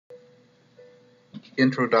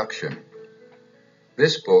Introduction.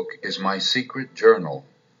 This book is my secret journal.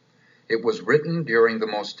 It was written during the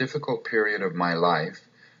most difficult period of my life,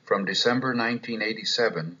 from December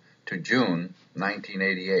 1987 to June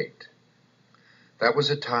 1988. That was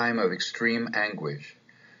a time of extreme anguish,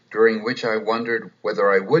 during which I wondered whether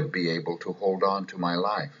I would be able to hold on to my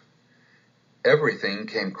life. Everything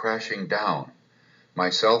came crashing down. My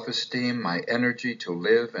self-esteem, my energy to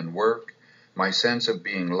live and work, my sense of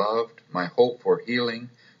being loved, my hope for healing,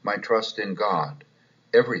 my trust in God,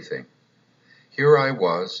 everything. Here I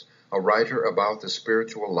was, a writer about the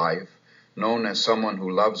spiritual life, known as someone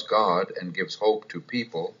who loves God and gives hope to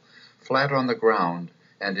people, flat on the ground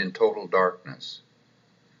and in total darkness.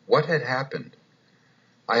 What had happened?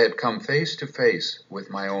 I had come face to face with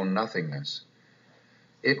my own nothingness.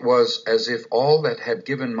 It was as if all that had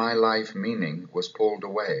given my life meaning was pulled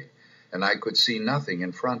away, and I could see nothing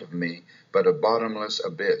in front of me but a bottomless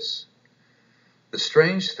abyss. The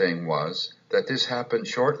strange thing was that this happened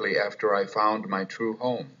shortly after I found my true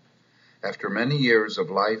home. After many years of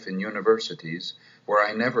life in universities, where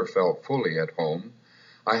I never felt fully at home,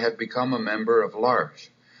 I had become a member of l'Arche,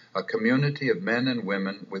 a community of men and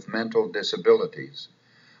women with mental disabilities.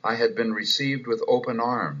 I had been received with open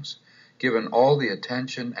arms, given all the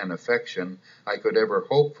attention and affection I could ever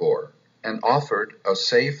hope for, and offered a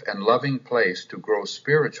safe and loving place to grow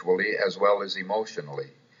spiritually as well as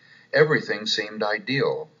emotionally. Everything seemed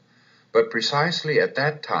ideal, but precisely at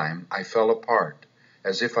that time I fell apart,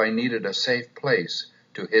 as if I needed a safe place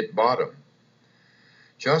to hit bottom.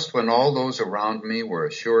 Just when all those around me were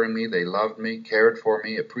assuring me they loved me, cared for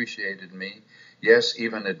me, appreciated me, yes,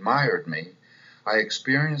 even admired me, I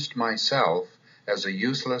experienced myself as a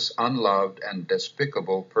useless, unloved, and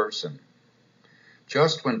despicable person.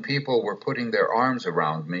 Just when people were putting their arms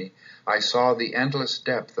around me, I saw the endless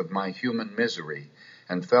depth of my human misery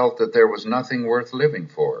and felt that there was nothing worth living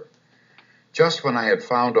for. Just when I had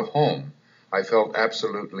found a home, I felt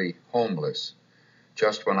absolutely homeless.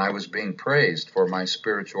 Just when I was being praised for my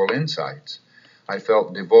spiritual insights, I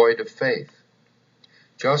felt devoid of faith.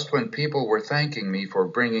 Just when people were thanking me for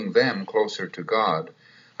bringing them closer to God,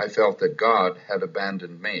 I felt that God had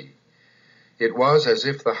abandoned me. It was as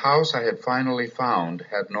if the house I had finally found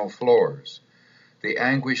had no floors. The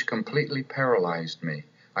anguish completely paralyzed me.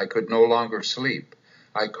 I could no longer sleep.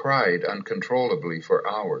 I cried uncontrollably for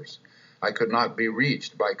hours. I could not be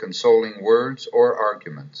reached by consoling words or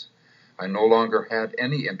arguments. I no longer had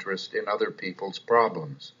any interest in other people's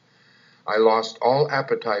problems. I lost all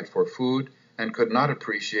appetite for food and could not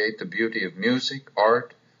appreciate the beauty of music,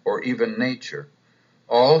 art, or even nature.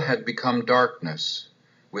 All had become darkness.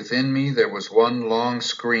 Within me there was one long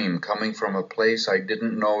scream coming from a place I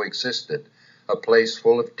didn't know existed, a place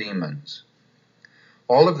full of demons.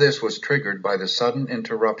 All of this was triggered by the sudden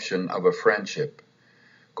interruption of a friendship.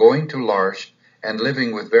 Going to l'Arche and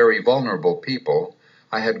living with very vulnerable people,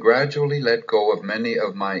 I had gradually let go of many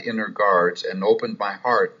of my inner guards and opened my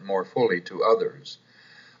heart more fully to others.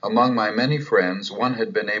 Among my many friends, one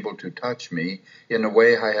had been able to touch me in a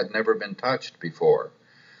way I had never been touched before.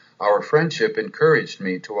 Our friendship encouraged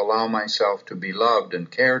me to allow myself to be loved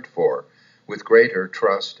and cared for with greater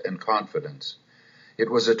trust and confidence.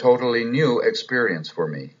 It was a totally new experience for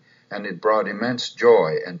me, and it brought immense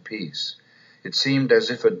joy and peace. It seemed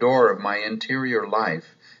as if a door of my interior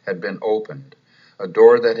life had been opened, a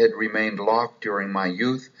door that had remained locked during my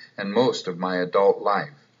youth and most of my adult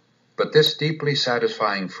life. But this deeply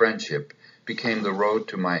satisfying friendship became the road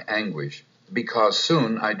to my anguish, because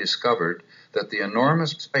soon I discovered that the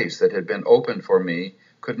enormous space that had been opened for me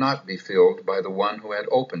could not be filled by the one who had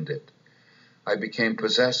opened it. I became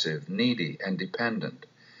possessive, needy, and dependent,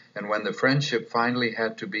 and when the friendship finally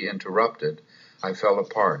had to be interrupted, I fell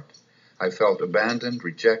apart. I felt abandoned,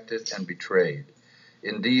 rejected, and betrayed.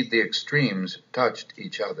 Indeed, the extremes touched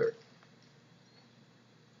each other.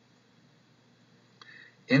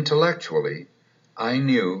 Intellectually, I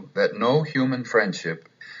knew that no human friendship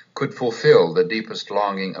could fulfill the deepest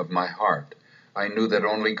longing of my heart. I knew that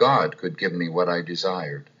only God could give me what I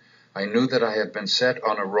desired. I knew that I had been set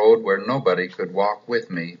on a road where nobody could walk with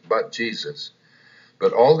me but Jesus.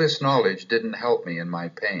 But all this knowledge didn't help me in my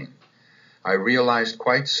pain. I realized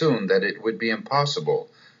quite soon that it would be impossible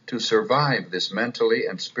to survive this mentally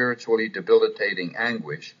and spiritually debilitating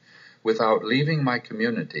anguish without leaving my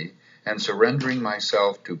community and surrendering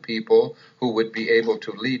myself to people who would be able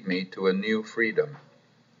to lead me to a new freedom.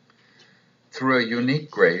 Through a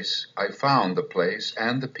unique grace, I found the place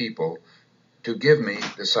and the people to give me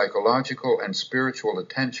the psychological and spiritual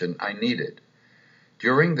attention I needed.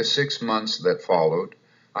 During the 6 months that followed,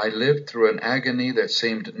 I lived through an agony that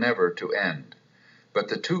seemed never to end. But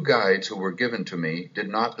the two guides who were given to me did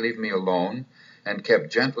not leave me alone and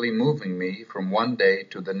kept gently moving me from one day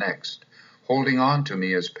to the next, holding on to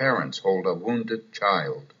me as parents hold a wounded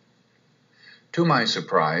child. To my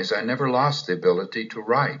surprise, I never lost the ability to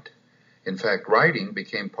write. In fact, writing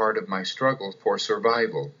became part of my struggle for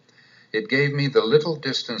survival. It gave me the little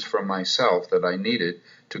distance from myself that I needed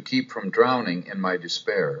to keep from drowning in my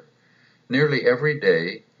despair. Nearly every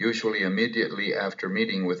day, usually immediately after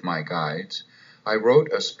meeting with my guides, I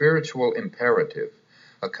wrote a spiritual imperative,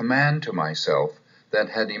 a command to myself that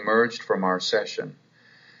had emerged from our session.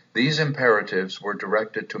 These imperatives were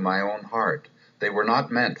directed to my own heart. They were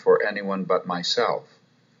not meant for anyone but myself.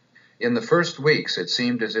 In the first weeks, it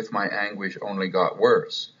seemed as if my anguish only got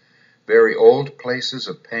worse. Very old places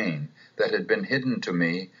of pain that had been hidden to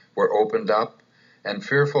me were opened up, and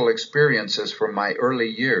fearful experiences from my early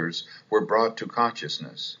years were brought to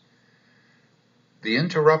consciousness. The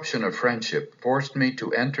interruption of friendship forced me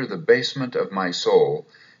to enter the basement of my soul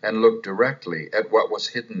and look directly at what was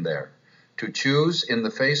hidden there, to choose in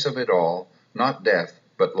the face of it all, not death,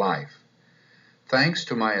 but life. Thanks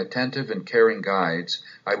to my attentive and caring guides,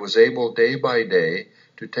 I was able day by day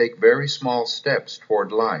to take very small steps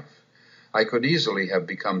toward life. I could easily have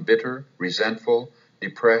become bitter, resentful,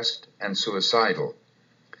 depressed, and suicidal.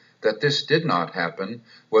 That this did not happen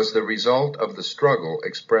was the result of the struggle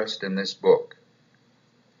expressed in this book.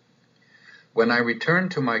 When I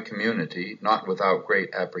returned to my community, not without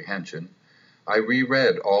great apprehension, I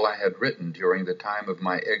reread all I had written during the time of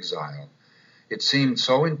my exile. It seemed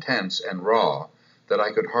so intense and raw that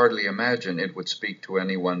I could hardly imagine it would speak to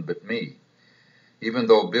anyone but me. Even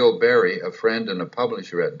though Bill Barry, a friend and a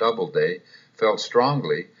publisher at Doubleday, felt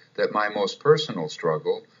strongly that my most personal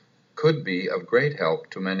struggle could be of great help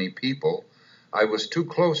to many people, I was too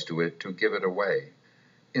close to it to give it away.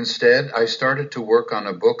 Instead, I started to work on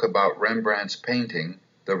a book about Rembrandt's painting,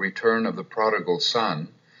 The Return of the Prodigal Son,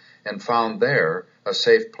 and found there a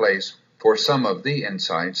safe place for some of the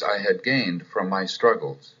insights I had gained from my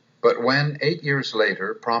struggles. But when, 8 years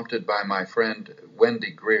later, prompted by my friend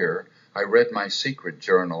Wendy Greer, I read my secret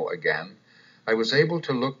journal again, I was able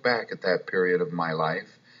to look back at that period of my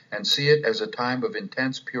life and see it as a time of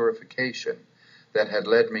intense purification that had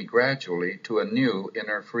led me gradually to a new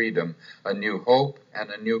inner freedom, a new hope, and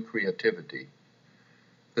a new creativity.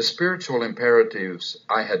 The spiritual imperatives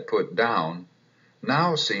I had put down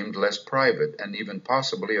now seemed less private and even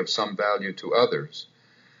possibly of some value to others.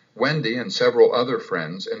 Wendy and several other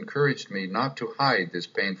friends encouraged me not to hide this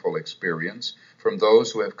painful experience from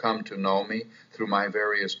those who have come to know me through my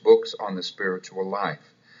various books on the spiritual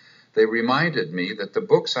life. They reminded me that the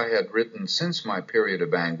books I had written since my period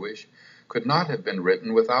of anguish could not have been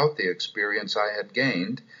written without the experience I had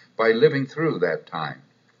gained by living through that time.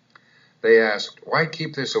 They asked, "Why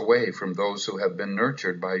keep this away from those who have been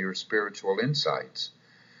nurtured by your spiritual insights?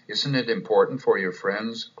 Isn't it important for your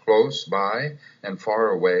friends close by and far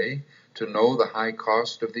away to know the high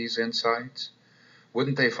cost of these insights?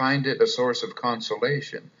 Wouldn't they find it a source of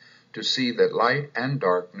consolation to see that light and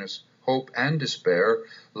darkness, hope and despair,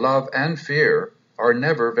 love and fear are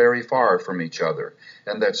never very far from each other,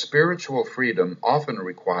 and that spiritual freedom often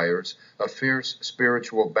requires a fierce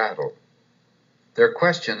spiritual battle?" Their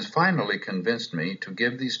questions finally convinced me to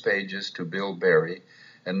give these pages to Bill Barry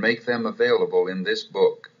and make them available in this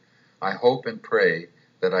book. I hope and pray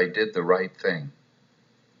that I did the right thing.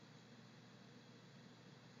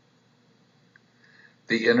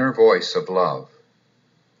 The Inner Voice of Love.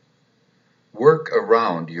 Work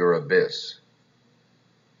around your abyss.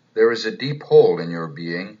 There is a deep hole in your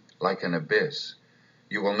being, like an abyss.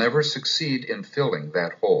 You will never succeed in filling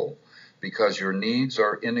that hole, because your needs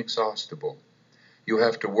are inexhaustible. You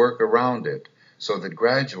have to work around it, so that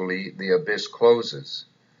gradually the abyss closes.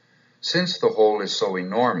 Since the hole is so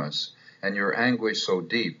enormous, and your anguish so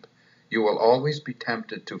deep, you will always be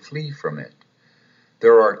tempted to flee from it.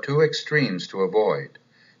 There are two extremes to avoid: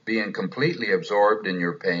 being completely absorbed in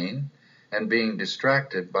your pain, and being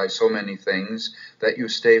distracted by so many things that you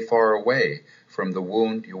stay far away from the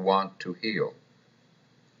wound you want to heal.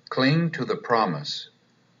 Cling to the promise.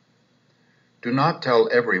 Do not tell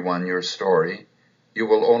everyone your story. You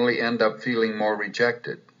will only end up feeling more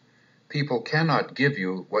rejected. People cannot give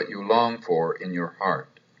you what you long for in your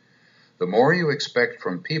heart. The more you expect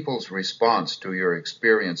from people's response to your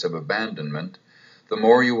experience of abandonment, the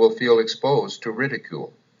more you will feel exposed to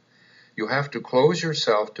ridicule. You have to close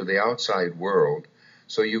yourself to the outside world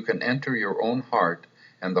so you can enter your own heart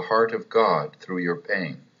and the heart of God through your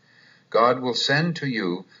pain. God will send to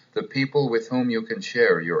you the people with whom you can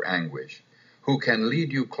share your anguish, who can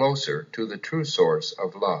lead you closer to the true source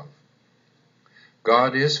of love.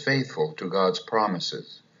 God is faithful to God's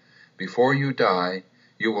promises. Before you die,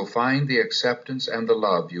 you will find the acceptance and the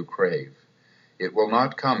love you crave. It will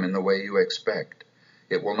not come in the way you expect.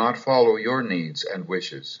 It will not follow your needs and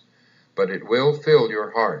wishes, but it will fill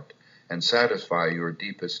your heart and satisfy your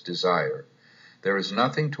deepest desire. There is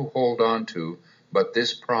nothing to hold on to but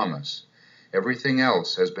this promise. Everything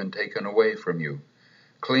else has been taken away from you.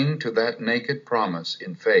 Cling to that naked promise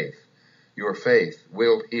in faith. Your faith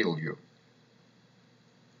will heal you.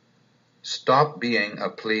 Stop being a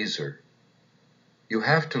pleaser. You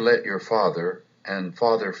have to let your father and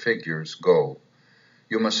father figures go.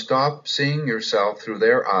 You must stop seeing yourself through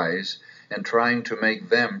their eyes and trying to make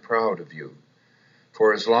them proud of you.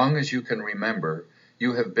 For as long as you can remember,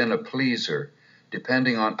 you have been a pleaser,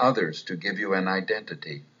 depending on others to give you an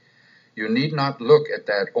identity. You need not look at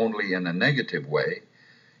that only in a negative way.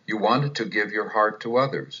 You wanted to give your heart to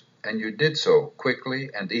others, and you did so quickly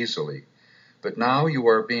and easily. But now you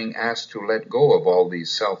are being asked to let go of all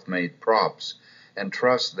these self-made props and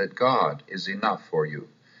trust that God is enough for you.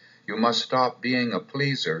 You must stop being a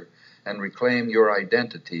pleaser and reclaim your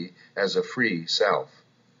identity as a free self.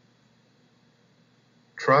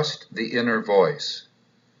 Trust the inner voice.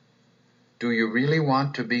 Do you really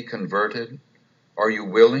want to be converted? Are you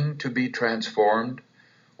willing to be transformed?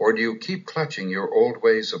 Or do you keep clutching your old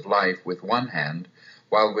ways of life with one hand,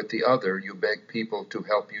 while with the other you beg people to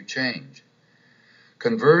help you change?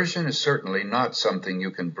 Conversion is certainly not something you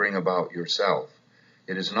can bring about yourself.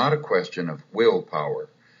 It is not a question of willpower.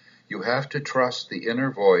 You have to trust the inner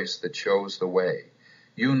voice that shows the way.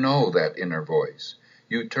 You know that inner voice.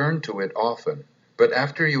 You turn to it often. But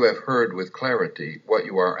after you have heard with clarity what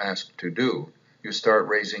you are asked to do, you start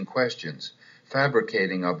raising questions,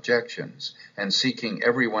 fabricating objections, and seeking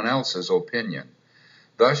everyone else's opinion.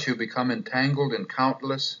 Thus you become entangled in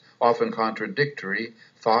countless, often contradictory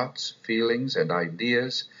thoughts, feelings, and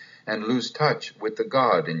ideas, and lose touch with the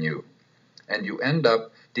God in you. And you end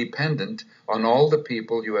up dependent on all the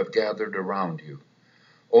people you have gathered around you.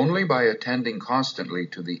 Only by attending constantly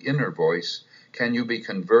to the inner voice can you be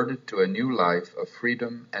converted to a new life of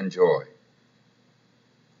freedom and joy.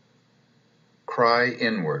 Cry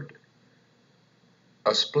inward.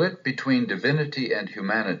 A split between divinity and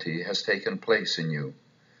humanity has taken place in you.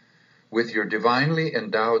 With your divinely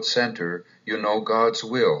endowed center, you know God's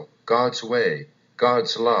will, God's way,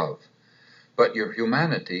 God's love. But your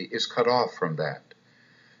humanity is cut off from that.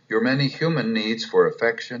 Your many human needs for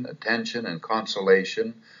affection, attention, and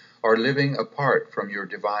consolation are living apart from your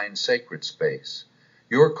divine sacred space.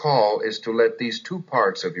 Your call is to let these two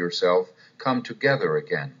parts of yourself come together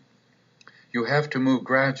again. You have to move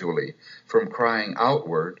gradually from crying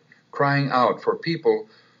outward, crying out for people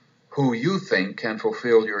who you think can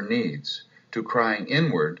fulfill your needs, to crying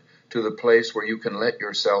inward to the place where you can let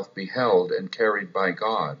yourself be held and carried by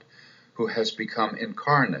God, who has become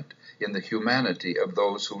incarnate in the humanity of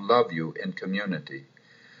those who love you in community.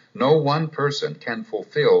 No one person can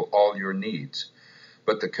fulfill all your needs,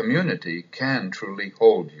 but the community can truly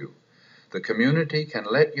hold you. The community can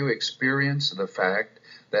let you experience the fact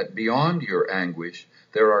that beyond your anguish,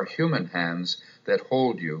 there are human hands that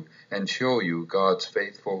hold you and show you God's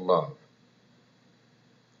faithful love.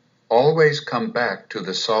 Always come back to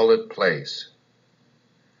the solid place.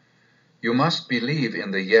 You must believe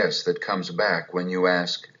in the yes that comes back when you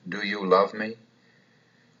ask, "Do you love me?"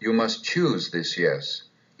 You must choose this yes,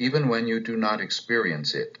 even when you do not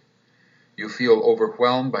experience it. You feel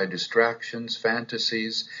overwhelmed by distractions,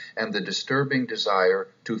 fantasies, and the disturbing desire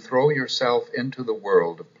to throw yourself into the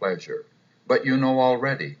world of pleasure. But you know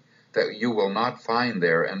already that you will not find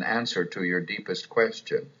there an answer to your deepest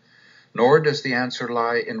question, nor does the answer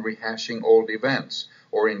lie in rehashing old events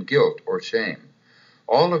or in guilt or shame.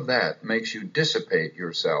 All of that makes you dissipate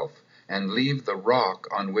yourself and leave the rock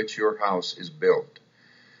on which your house is built.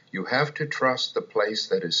 You have to trust the place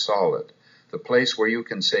that is solid, the place where you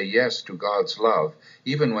can say yes to God's love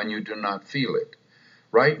even when you do not feel it.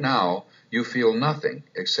 Right now, you feel nothing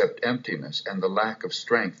except emptiness and the lack of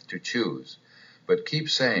strength to choose. But keep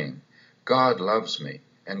saying, "God loves me,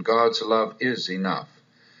 and God's love is enough."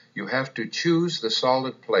 You have to choose the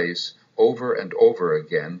solid place over and over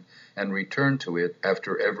again and return to it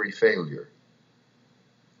after every failure.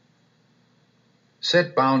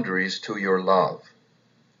 Set boundaries to your love.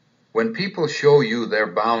 When people show you their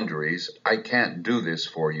boundaries, "I can't do this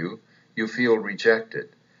for you," you feel rejected.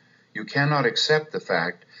 You cannot accept the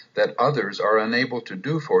fact that others are unable to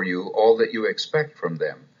do for you all that you expect from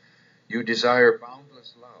them. You desire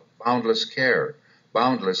boundless love, boundless care,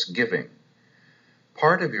 boundless giving.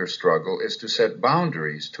 Part of your struggle is to set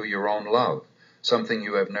boundaries to your own love, something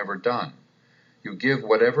you have never done. You give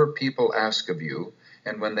whatever people ask of you,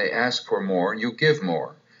 and when they ask for more, you give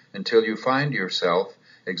more, until you find yourself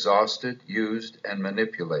exhausted, used, and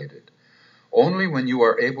manipulated. Only when you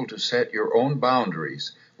are able to set your own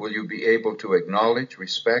boundaries will you be able to acknowledge,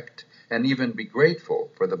 respect, and even be grateful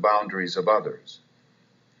for the boundaries of others.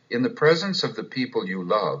 In the presence of the people you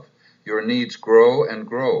love, your needs grow and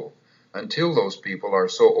grow, until those people are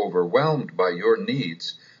so overwhelmed by your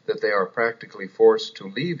needs that they are practically forced to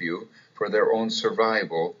leave you for their own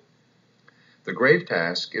survival. The great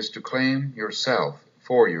task is to claim yourself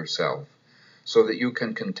for yourself, so that you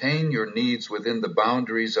can contain your needs within the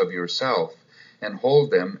boundaries of yourself and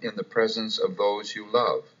hold them in the presence of those you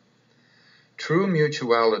love. True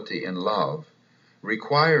mutuality in love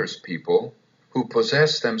requires people who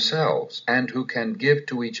possess themselves and who can give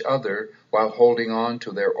to each other while holding on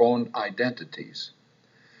to their own identities.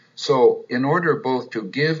 So, in order both to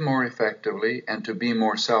give more effectively and to be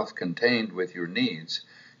more self-contained with your needs,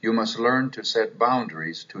 you must learn to set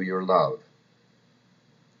boundaries to your love.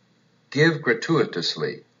 Give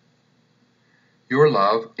gratuitously. Your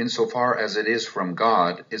love, insofar as it is from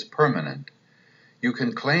God, is permanent. You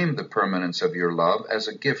can claim the permanence of your love as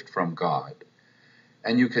a gift from God,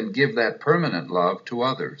 and you can give that permanent love to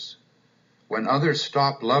others. When others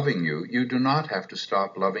stop loving you, you do not have to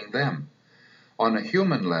stop loving them. On a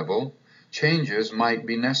human level, changes might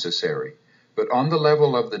be necessary, but on the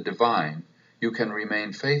level of the divine, you can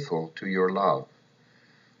remain faithful to your love.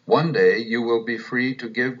 One day you will be free to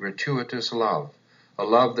give gratuitous love, a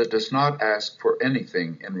love that does not ask for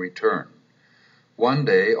anything in return. One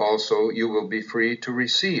day also you will be free to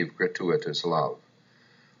receive gratuitous love.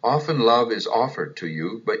 Often love is offered to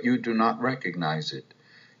you, but you do not recognize it.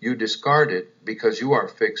 You discard it because you are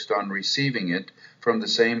fixed on receiving it from the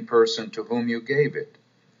same person to whom you gave it.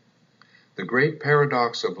 The great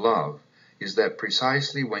paradox of love is that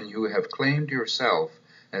precisely when you have claimed yourself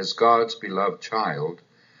as God's beloved child,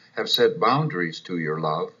 have set boundaries to your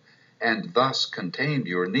love, and thus contained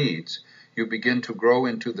your needs, you begin to grow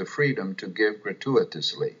into the freedom to give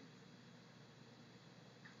gratuitously.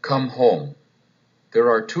 Come home. There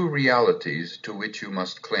are two realities to which you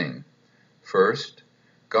must cling. First,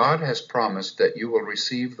 God has promised that you will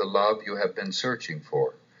receive the love you have been searching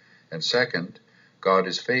for. And second, God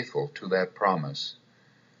is faithful to that promise.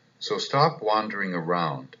 So stop wandering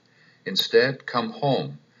around. Instead, come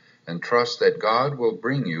home and trust that God will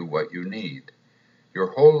bring you what you need.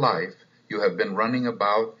 Your whole life you have been running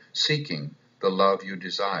about seeking the love you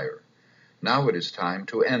desire. Now it is time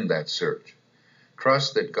to end that search.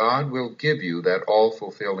 Trust that God will give you that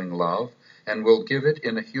all-fulfilling love and will give it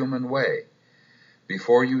in a human way.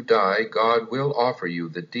 Before you die, God will offer you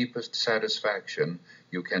the deepest satisfaction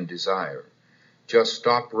you can desire. Just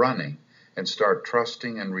stop running and start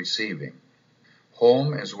trusting and receiving.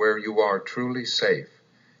 Home is where you are truly safe.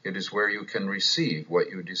 It is where you can receive what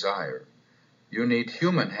you desire. You need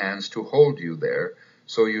human hands to hold you there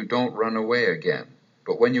so you don't run away again.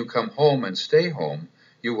 But when you come home and stay home,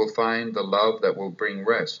 you will find the love that will bring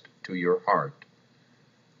rest to your heart.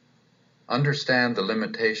 Understand the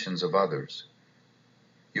limitations of others.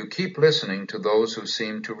 You keep listening to those who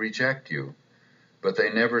seem to reject you, but they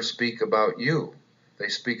never speak about you. They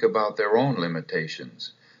speak about their own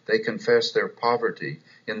limitations. They confess their poverty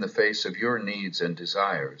in the face of your needs and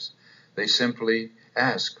desires. They simply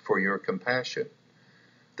ask for your compassion.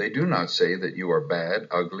 They do not say that you are bad,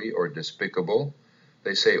 ugly, or despicable.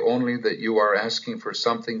 They say only that you are asking for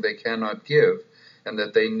something they cannot give, and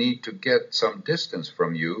that they need to get some distance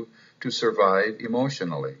from you to survive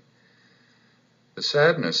emotionally. The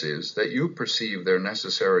sadness is that you perceive their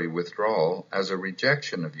necessary withdrawal as a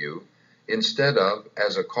rejection of you, instead of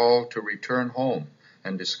as a call to return home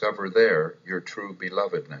and discover there your true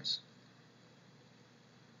belovedness.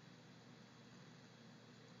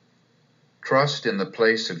 Trust in the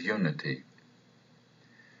place of unity.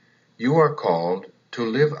 You are called to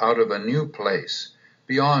live out of a new place,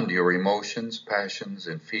 beyond your emotions, passions,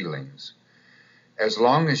 and feelings. As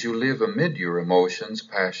long as you live amid your emotions,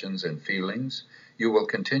 passions, and feelings, you will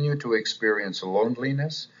continue to experience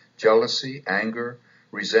loneliness, jealousy, anger,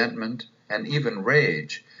 resentment, and even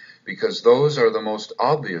rage, because those are the most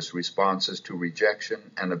obvious responses to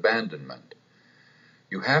rejection and abandonment.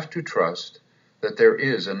 You have to trust that there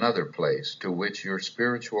is another place to which your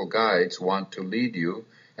spiritual guides want to lead you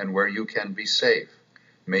and where you can be safe.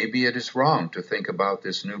 Maybe it is wrong to think about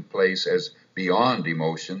this new place as beyond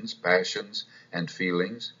emotions, passions, and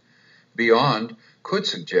feelings. Beyond could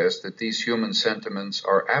suggest that these human sentiments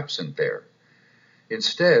are absent there.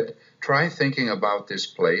 Instead, try thinking about this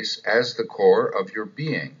place as the core of your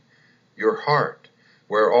being, your heart,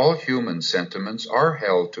 where all human sentiments are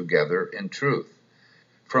held together in truth.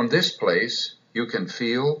 From this place you can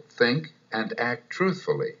feel, think, and act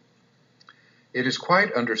truthfully. It is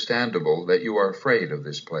quite understandable that you are afraid of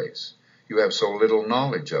this place. You have so little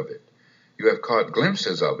knowledge of it. You have caught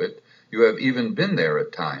glimpses of it. You have even been there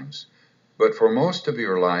at times. But for most of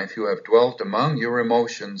your life you have dwelt among your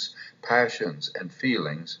emotions, passions, and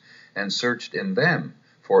feelings, and searched in them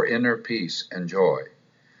for inner peace and joy.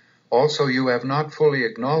 Also, you have not fully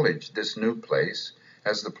acknowledged this new place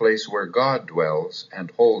as the place where God dwells and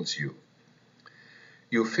holds you.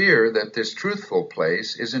 You fear that this truthful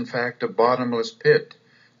place is in fact a bottomless pit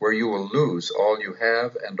where you will lose all you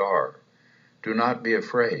have and are. Do not be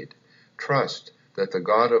afraid. Trust that the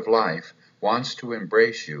God of life wants to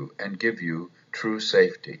embrace you and give you true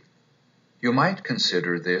safety. You might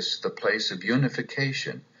consider this the place of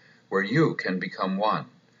unification, where you can become one.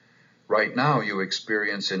 Right now you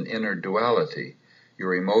experience an inner duality.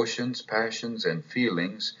 Your emotions, passions, and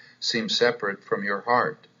feelings seem separate from your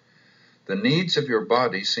heart. The needs of your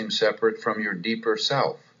body seem separate from your deeper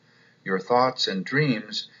self. Your thoughts and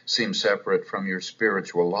dreams seem separate from your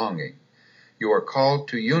spiritual longing. You are called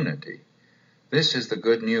to unity. This is the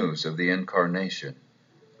good news of the Incarnation.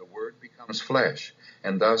 The Word becomes flesh,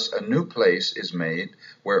 and thus a new place is made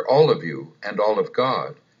where all of you and all of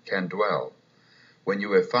God can dwell. When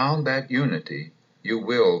you have found that unity, you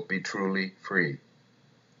will be truly free.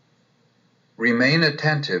 Remain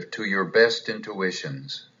attentive to your best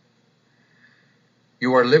intuitions.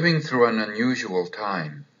 You are living through an unusual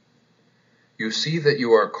time. You see that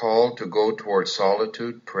you are called to go toward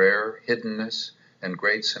solitude, prayer, hiddenness, and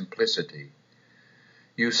great simplicity.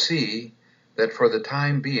 You see that for the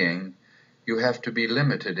time being, you have to be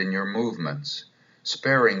limited in your movements,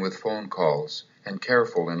 sparing with phone calls, and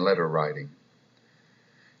careful in letter writing.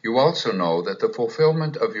 You also know that the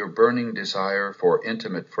fulfillment of your burning desire for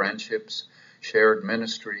intimate friendships, shared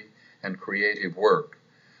ministry, and creative work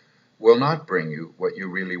will not bring you what you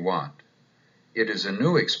really want. It is a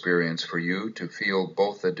new experience for you to feel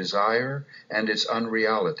both the desire and its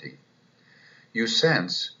unreality. You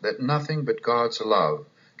sense that nothing but God's love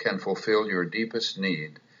can fulfill your deepest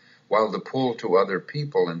need, while the pull to other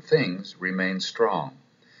people and things remains strong.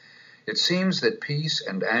 It seems that peace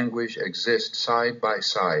and anguish exist side by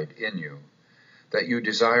side in you, that you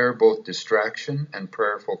desire both distraction and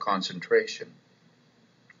prayerful concentration.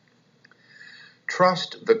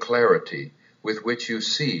 Trust the clarity with which you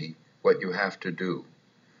see what you have to do.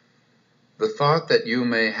 The thought that you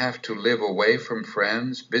may have to live away from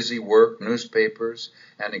friends, busy work, newspapers,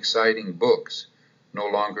 and exciting books no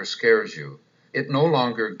longer scares you. It no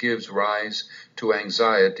longer gives rise to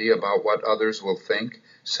anxiety about what others will think,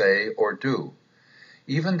 say, or do.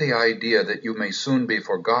 Even the idea that you may soon be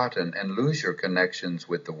forgotten and lose your connections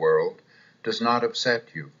with the world does not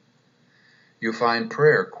upset you. You find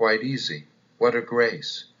prayer quite easy. What a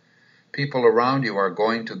grace! People around you are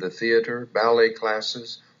going to the theater, ballet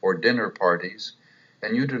classes, or dinner parties,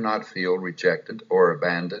 and you do not feel rejected or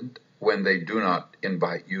abandoned when they do not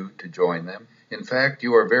invite you to join them. In fact,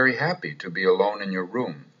 you are very happy to be alone in your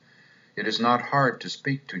room. It is not hard to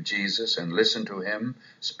speak to Jesus and listen to him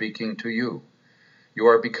speaking to you. You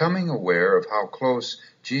are becoming aware of how close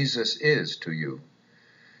Jesus is to you.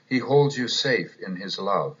 He holds you safe in his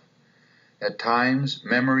love. At times,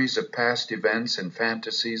 memories of past events and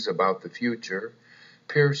fantasies about the future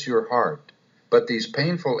pierce your heart. But these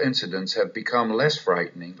painful incidents have become less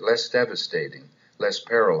frightening, less devastating, less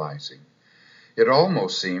paralyzing. It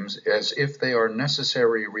almost seems as if they are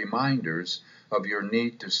necessary reminders of your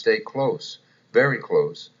need to stay close, very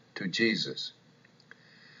close, to Jesus.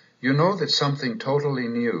 You know that something totally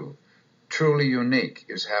new, truly unique,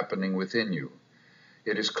 is happening within you.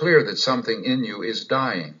 It is clear that something in you is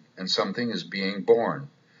dying and something is being born.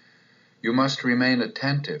 You must remain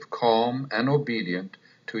attentive, calm, and obedient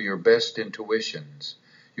to your best intuitions.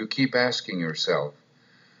 You keep asking yourself,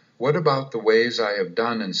 what about the ways I have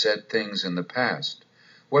done and said things in the past?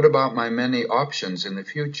 What about my many options in the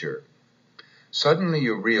future? Suddenly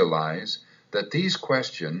you realize that these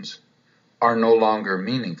questions are no longer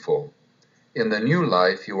meaningful. In the new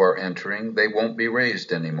life you are entering, they won't be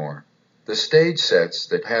raised anymore. The stage sets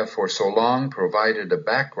that have for so long provided a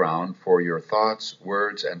background for your thoughts,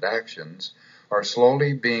 words, and actions are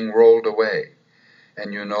slowly being rolled away,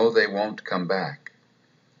 and you know they won't come back.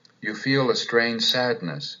 You feel a strange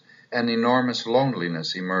sadness, an enormous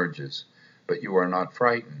loneliness emerges, but you are not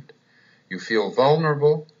frightened. You feel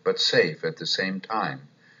vulnerable, but safe at the same time.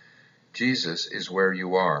 Jesus is where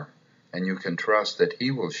you are, and you can trust that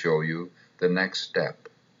he will show you the next step.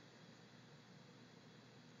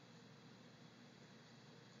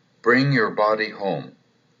 Bring your body home.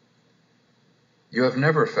 You have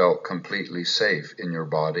never felt completely safe in your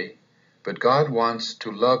body, but God wants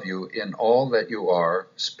to love you in all that you are,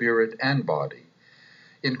 spirit and body.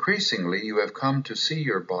 Increasingly, you have come to see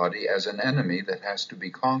your body as an enemy that has to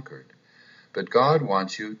be conquered. But God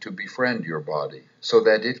wants you to befriend your body, so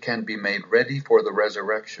that it can be made ready for the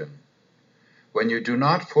resurrection. When you do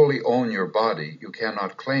not fully own your body, you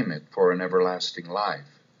cannot claim it for an everlasting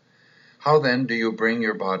life. How then do you bring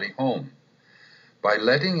your body home? By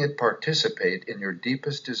letting it participate in your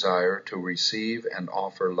deepest desire to receive and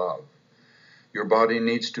offer love. Your body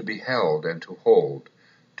needs to be held and to hold,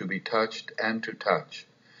 to be touched and to touch.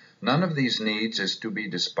 None of these needs is to be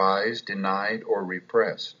despised, denied, or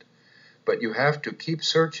repressed. But you have to keep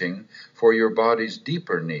searching for your body's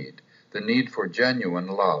deeper need, the need for genuine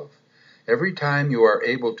love. Every time you are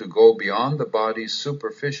able to go beyond the body's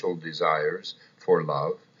superficial desires for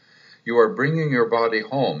love, you are bringing your body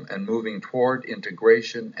home and moving toward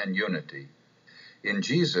integration and unity. In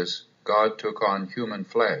Jesus, God took on human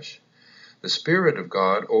flesh. The Spirit of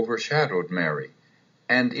God overshadowed Mary,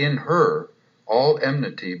 and in her, all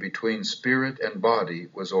enmity between spirit and body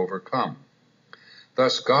was overcome.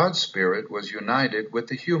 Thus God's Spirit was united with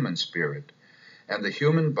the human spirit, and the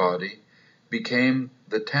human body became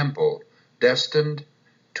the temple destined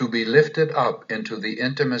to be lifted up into the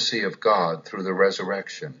intimacy of God through the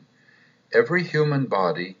resurrection. Every human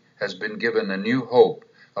body has been given a new hope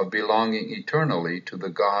of belonging eternally to the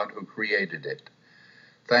God who created it.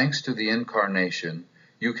 Thanks to the incarnation,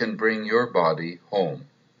 you can bring your body home.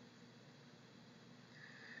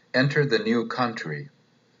 Enter the new country.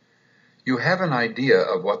 You have an idea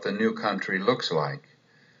of what the new country looks like.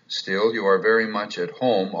 Still, you are very much at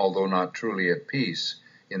home, although not truly at peace,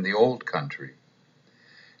 in the old country.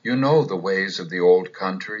 You know the ways of the old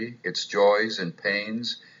country, its joys and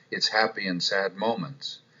pains, its happy and sad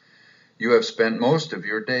moments. You have spent most of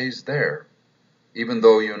your days there. Even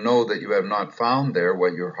though you know that you have not found there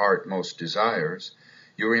what your heart most desires,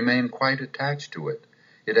 you remain quite attached to it.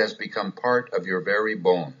 It has become part of your very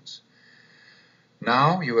bones.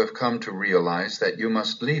 Now you have come to realize that you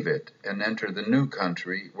must leave it and enter the new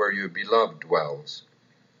country where your beloved dwells.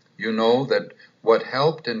 You know that what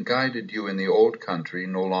helped and guided you in the old country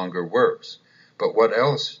no longer works, but what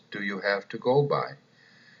else do you have to go by?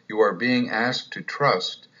 You are being asked to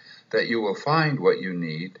trust that you will find what you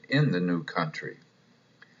need in the new country.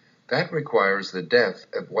 That requires the death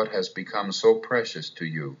of what has become so precious to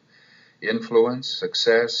you: influence,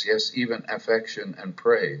 success, yes, even affection and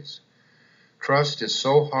praise. Trust is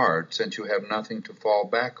so hard since you have nothing to fall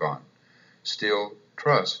back on. Still,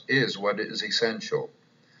 trust is what is essential.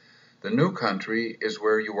 The new country is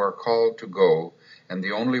where you are called to go, and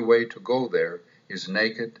the only way to go there is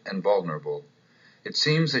naked and vulnerable. It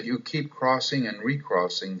seems that you keep crossing and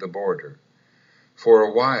recrossing the border. For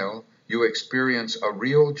a while, you experience a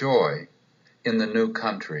real joy in the new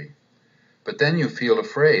country. But then you feel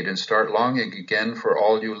afraid and start longing again for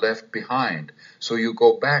all you left behind, so you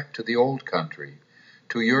go back to the old country.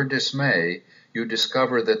 To your dismay, you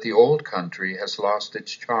discover that the old country has lost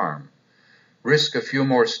its charm. Risk a few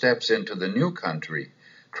more steps into the new country,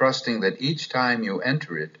 trusting that each time you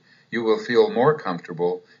enter it, you will feel more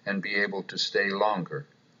comfortable and be able to stay longer.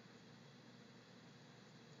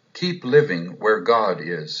 Keep living where God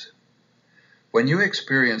is. When you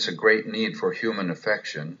experience a great need for human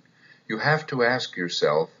affection, you have to ask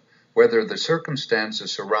yourself whether the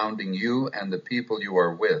circumstances surrounding you and the people you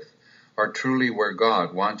are with are truly where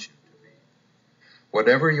God wants you to be.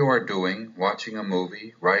 Whatever you are doing, watching a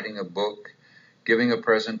movie, writing a book, giving a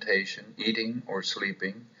presentation, eating or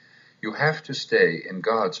sleeping, you have to stay in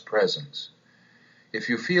God's presence. If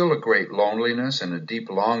you feel a great loneliness and a deep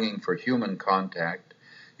longing for human contact,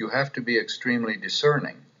 you have to be extremely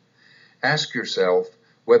discerning. Ask yourself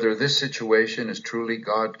whether this situation is truly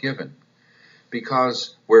God-given.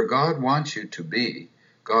 Because where God wants you to be,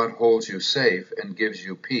 God holds you safe and gives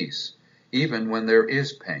you peace, even when there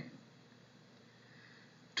is pain.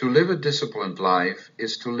 To live a disciplined life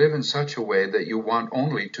is to live in such a way that you want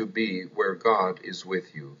only to be where God is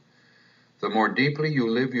with you. The more deeply you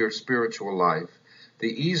live your spiritual life, the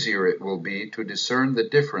easier it will be to discern the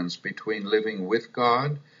difference between living with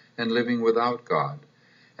God and living without God,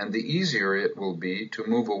 and the easier it will be to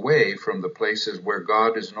move away from the places where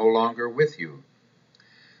God is no longer with you.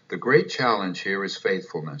 The great challenge here is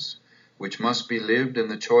faithfulness, which must be lived in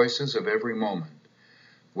the choices of every moment.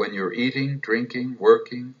 When your eating, drinking,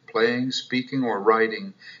 working, playing, speaking, or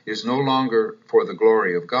writing is no longer for the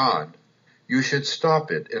glory of God, you should stop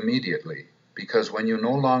it immediately, because when you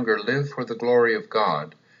no longer live for the glory of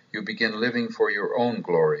God, you begin living for your own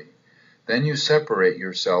glory. Then you separate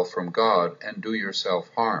yourself from God and do yourself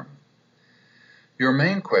harm. Your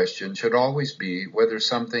main question should always be whether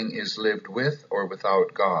something is lived with or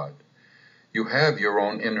without God. You have your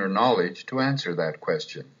own inner knowledge to answer that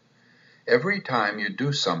question. Every time you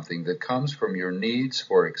do something that comes from your needs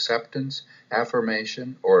for acceptance,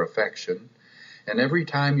 affirmation, or affection, and every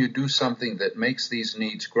time you do something that makes these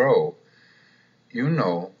needs grow, you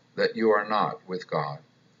know that you are not with God.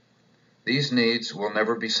 These needs will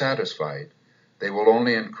never be satisfied. They will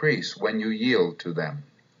only increase when you yield to them.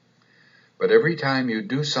 But every time you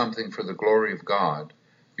do something for the glory of God,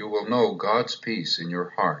 you will know God's peace in your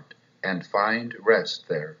heart and find rest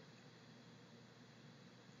there.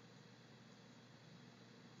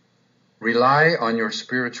 Rely on your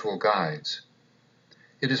spiritual guides.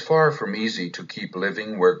 It is far from easy to keep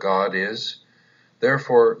living where God is.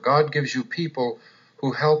 Therefore, God gives you people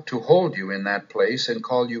who help to hold you in that place and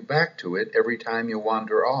call you back to it every time you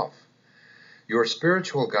wander off. Your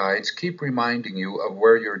spiritual guides keep reminding you of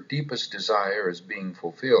where your deepest desire is being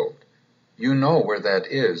fulfilled. You know where that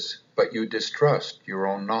is, but you distrust your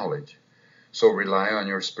own knowledge. So rely on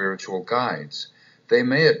your spiritual guides. They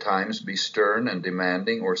may at times be stern and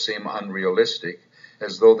demanding or seem unrealistic,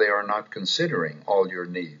 as though they are not considering all your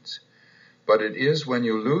needs. But it is when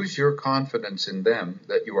you lose your confidence in them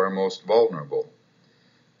that you are most vulnerable.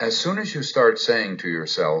 As soon as you start saying to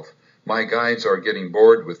yourself, "My guides are getting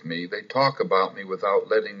bored with me, they talk about me without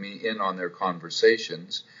letting me in on their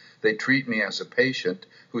conversations, they treat me as a patient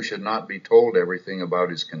who should not be told everything about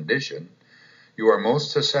his condition," you are most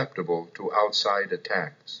susceptible to outside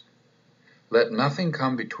attacks. Let nothing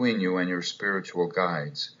come between you and your spiritual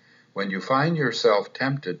guides. When you find yourself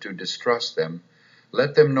tempted to distrust them,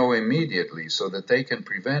 let them know immediately so that they can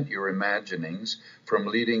prevent your imaginings from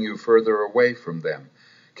leading you further away from them,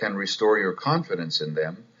 can restore your confidence in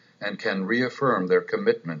them, and can reaffirm their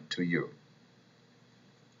commitment to you.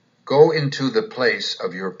 Go into the place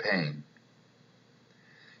of your pain.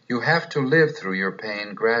 You have to live through your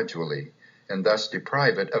pain gradually, and thus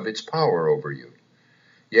deprive it of its power over you.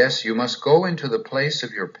 Yes, you must go into the place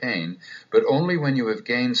of your pain, but only when you have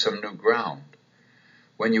gained some new ground.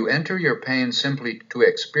 When you enter your pain simply to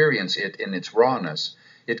experience it in its rawness,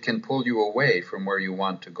 it can pull you away from where you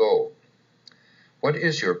want to go. What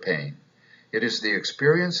is your pain? It is the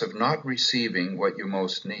experience of not receiving what you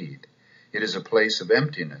most need. It is a place of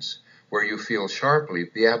emptiness, where you feel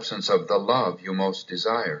sharply the absence of the love you most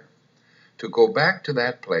desire. To go back to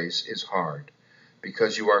that place is hard,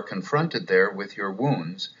 because you are confronted there with your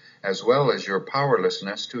wounds, as well as your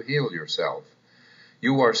powerlessness to heal yourself.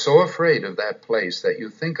 You are so afraid of that place that you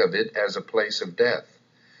think of it as a place of death.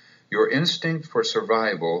 Your instinct for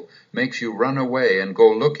survival makes you run away and go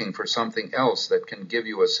looking for something else that can give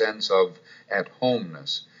you a sense of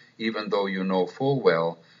at-homeness, even though you know full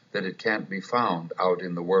well that it can't be found out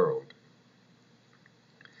in the world.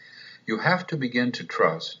 You have to begin to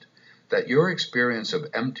trust that your experience of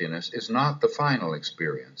emptiness is not the final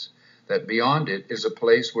experience, that beyond it is a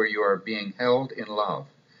place where you are being held in love.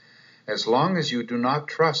 As long as you do not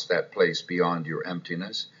trust that place beyond your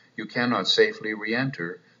emptiness, you cannot safely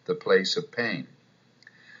re-enter the place of pain.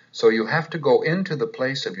 So you have to go into the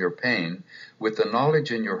place of your pain with the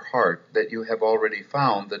knowledge in your heart that you have already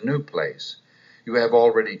found the new place. You have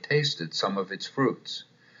already tasted some of its fruits.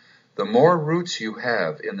 The more roots you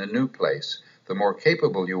have in the new place, the more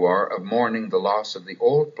capable you are of mourning the loss of the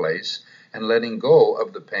old place and letting go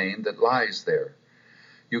of the pain that lies there.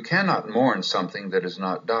 You cannot mourn something that has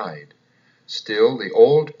not died. Still, the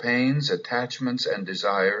old pains, attachments, and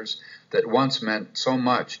desires that once meant so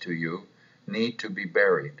much to you need to be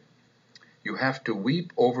buried. You have to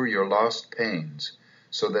weep over your lost pains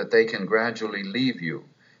so that they can gradually leave you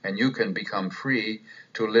and you can become free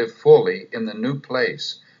to live fully in the new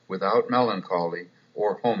place without melancholy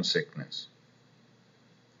or homesickness.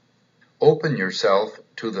 Open yourself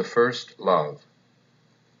to the first love.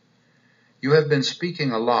 You have been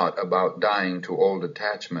speaking a lot about dying to old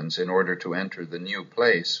attachments in order to enter the new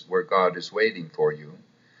place where God is waiting for you.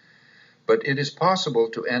 But it is possible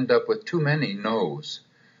to end up with too many no's.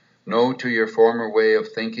 No to your former way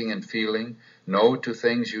of thinking and feeling, no to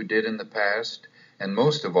things you did in the past, and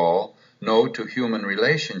most of all, no to human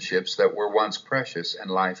relationships that were once precious and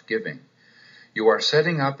life-giving. You are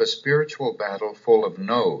setting up a spiritual battle full of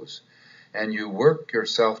no's, and you work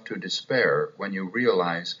yourself to despair when you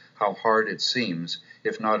realize how hard it seems,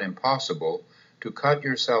 if not impossible, to cut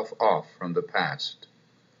yourself off from the past.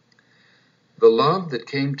 The love that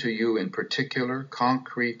came to you in particular,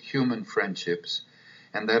 concrete human friendships,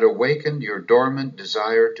 and that awakened your dormant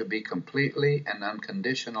desire to be completely and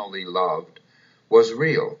unconditionally loved, was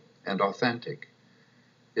real and authentic.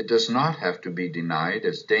 It does not have to be denied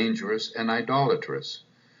as dangerous and idolatrous.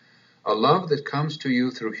 A love that comes to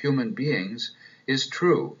you through human beings is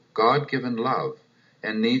true, God-given love,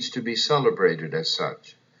 and needs to be celebrated as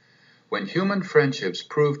such. When human friendships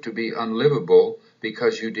prove to be unlivable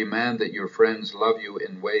because you demand that your friends love you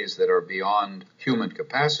in ways that are beyond human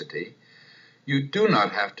capacity, you do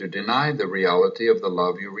not have to deny the reality of the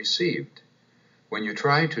love you received. When you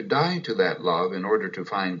try to die to that love in order to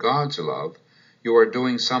find God's love, you are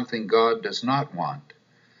doing something God does not want.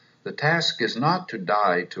 The task is not to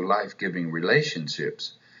die to life-giving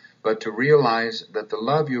relationships, but to realize that the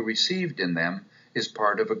love you received in them is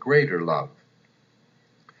part of a greater love.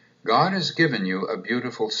 God has given you a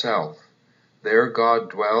beautiful self. There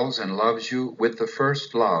God dwells and loves you with the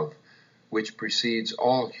first love, which precedes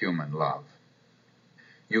all human love.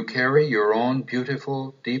 You carry your own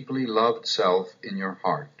beautiful, deeply loved self in your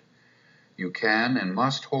heart. You can and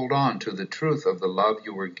must hold on to the truth of the love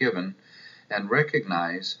you were given and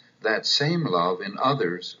recognize that same love in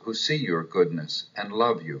others who see your goodness and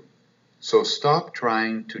love you. So stop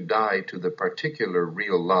trying to die to the particular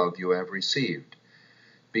real love you have received.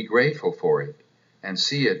 Be grateful for it and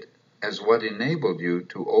see it as what enabled you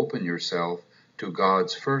to open yourself to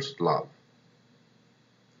God's first love.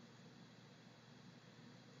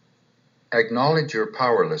 Acknowledge your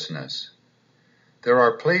powerlessness. There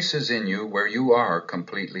are places in you where you are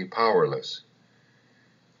completely powerless.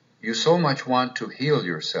 You so much want to heal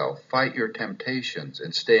yourself, fight your temptations,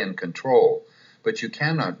 and stay in control, but you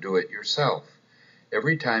cannot do it yourself.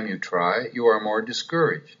 Every time you try, you are more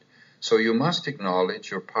discouraged, so you must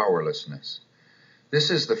acknowledge your powerlessness. This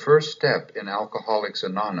is the first step in Alcoholics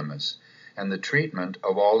Anonymous and the treatment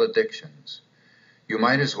of all addictions. You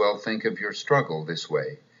might as well think of your struggle this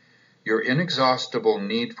way. Your inexhaustible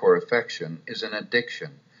need for affection is an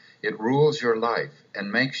addiction. It rules your life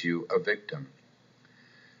and makes you a victim.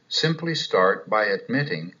 Simply start by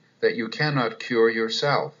admitting that you cannot cure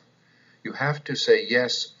yourself. You have to say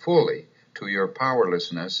yes fully to your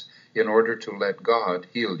powerlessness in order to let God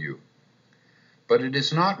heal you. But it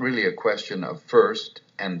is not really a question of first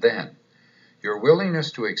and then. Your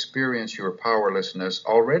willingness to experience your powerlessness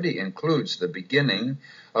already includes the beginning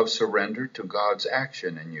of surrender to God's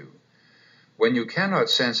action in you. When you cannot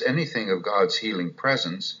sense anything of God's healing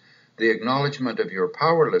presence, the acknowledgement of your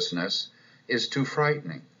powerlessness is too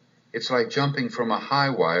frightening. It's like jumping from a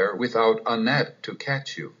high wire without a net to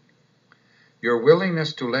catch you. Your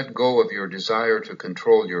willingness to let go of your desire to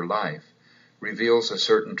control your life reveals a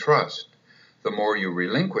certain trust. The more you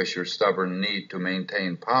relinquish your stubborn need to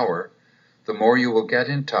maintain power, the more you will get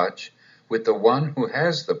in touch with the one who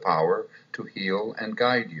has the power to heal and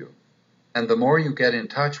guide you. And the more you get in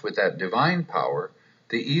touch with that divine power,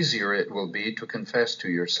 the easier it will be to confess to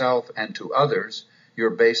yourself and to others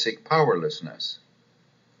your basic powerlessness.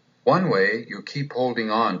 One way you keep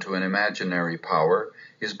holding on to an imaginary power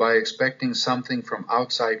is by expecting something from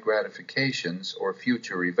outside gratifications or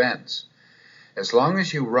future events. As long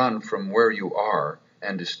as you run from where you are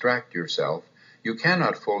and distract yourself, you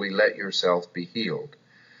cannot fully let yourself be healed.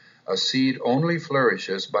 A seed only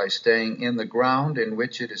flourishes by staying in the ground in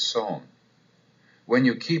which it is sown. When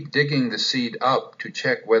you keep digging the seed up to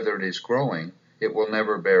check whether it is growing, it will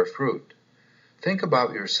never bear fruit. Think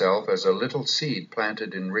about yourself as a little seed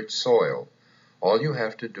planted in rich soil. All you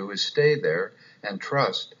have to do is stay there and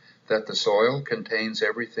trust that the soil contains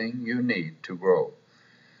everything you need to grow.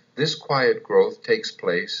 This quiet growth takes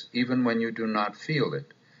place even when you do not feel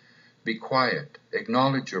it. Be quiet,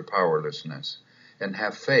 acknowledge your powerlessness, and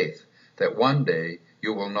have faith that one day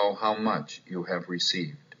you will know how much you have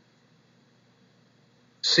received.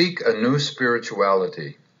 Seek a new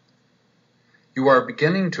spirituality. You are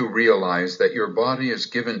beginning to realize that your body is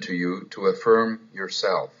given to you to affirm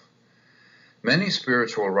yourself. Many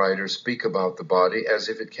spiritual writers speak about the body as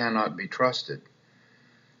if it cannot be trusted.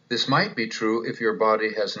 This might be true if your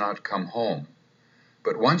body has not come home.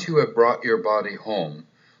 But once you have brought your body home,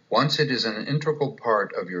 once it is an integral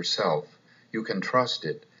part of yourself, you can trust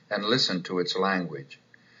it and listen to its language.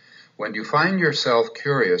 When you find yourself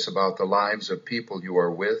curious about the lives of people you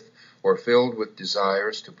are with, or filled with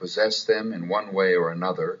desires to possess them in one way or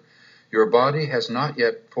another, your body has not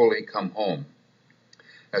yet fully come home.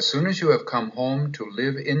 As soon as you have come home to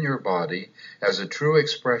live in your body as a true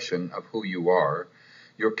expression of who you are,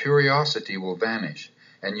 your curiosity will vanish,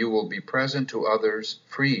 and you will be present to others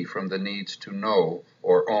free from the needs to know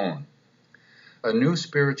or own. A new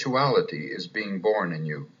spirituality is being born in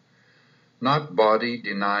you. Not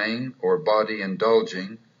body-denying or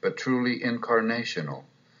body-indulging, but truly incarnational.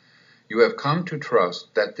 You have come to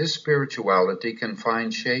trust that this spirituality can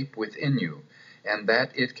find shape within you, and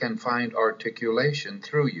that it can find articulation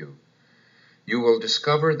through you. You will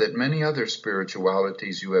discover that many other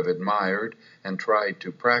spiritualities you have admired and tried to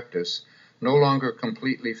practice no longer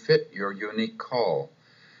completely fit your unique call.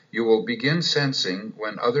 You will begin sensing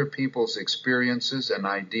when other people's experiences and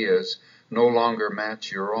ideas no longer match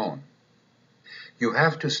your own. You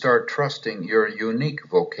have to start trusting your unique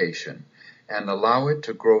vocation and allow it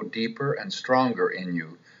to grow deeper and stronger in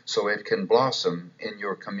you so it can blossom in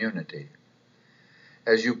your community.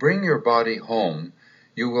 As you bring your body home,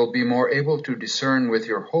 you will be more able to discern with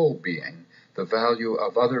your whole being the value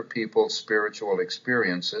of other people's spiritual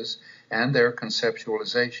experiences and their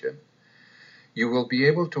conceptualization. You will be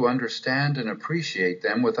able to understand and appreciate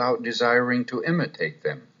them without desiring to imitate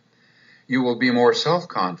them. You will be more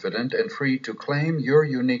self-confident and free to claim your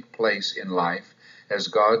unique place in life as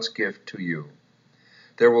God's gift to you.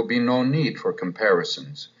 There will be no need for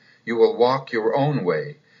comparisons. You will walk your own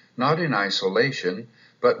way, not in isolation,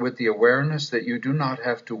 but with the awareness that you do not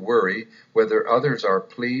have to worry whether others are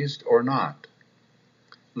pleased or not.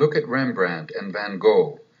 Look at Rembrandt and Van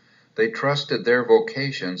Gogh. They trusted their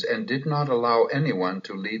vocations and did not allow anyone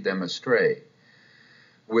to lead them astray.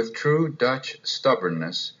 With true Dutch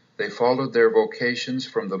stubbornness, they followed their vocations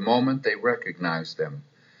from the moment they recognized them.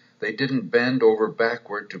 They didn't bend over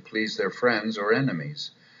backward to please their friends or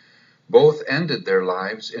enemies. Both ended their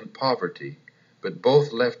lives in poverty, but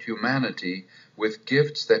both left humanity with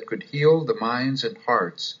gifts that could heal the minds and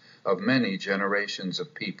hearts of many generations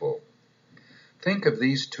of people. Think of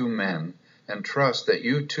these two men and trust that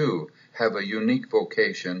you too have a unique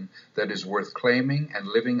vocation that is worth claiming and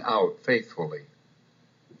living out faithfully.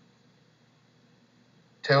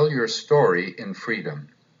 Tell your story in freedom.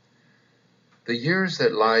 The years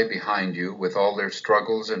that lie behind you, with all their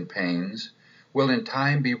struggles and pains, will in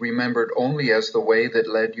time be remembered only as the way that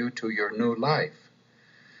led you to your new life.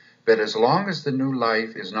 But as long as the new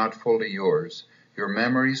life is not fully yours, your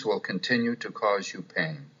memories will continue to cause you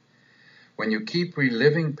pain. When you keep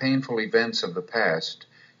reliving painful events of the past,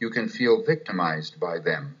 you can feel victimized by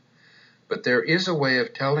them. But there is a way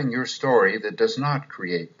of telling your story that does not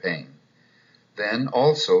create pain. Then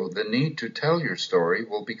also the need to tell your story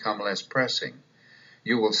will become less pressing.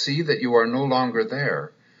 You will see that you are no longer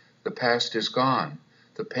there. The past is gone.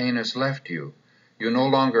 The pain has left you. You no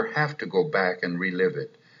longer have to go back and relive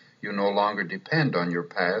it. You no longer depend on your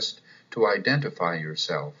past to identify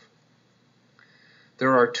yourself.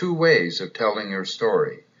 There are two ways of telling your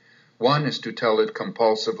story. One is to tell it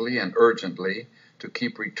compulsively and urgently, to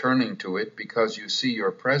keep returning to it because you see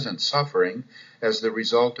your present suffering as the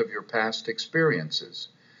result of your past experiences.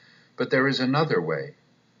 But there is another way.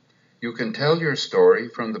 You can tell your story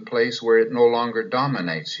from the place where it no longer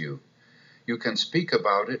dominates you. You can speak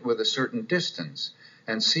about it with a certain distance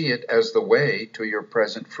and see it as the way to your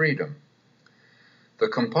present freedom. The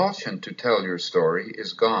compulsion to tell your story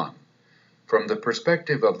is gone. From the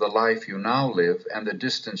perspective of the life you now live and the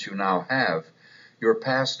distance you now have, your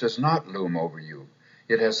past does not loom over you.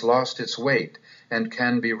 It has lost its weight and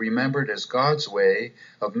can be remembered as God's way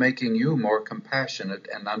of making you more compassionate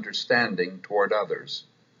and understanding toward others.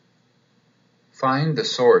 Find the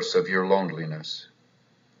source of your loneliness.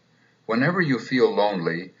 Whenever you feel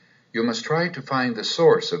lonely, you must try to find the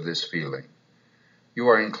source of this feeling. You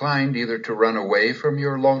are inclined either to run away from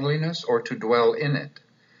your loneliness or to dwell in it.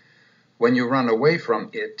 When you run away from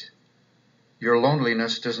it, your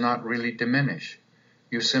loneliness does not really diminish.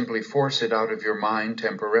 You simply force it out of your mind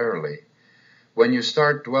temporarily. When you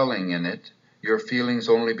start dwelling in it, your feelings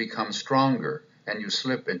only become stronger and you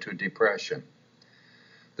slip into depression.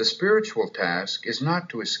 The spiritual task is not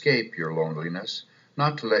to escape your loneliness,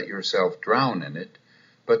 not to let yourself drown in it,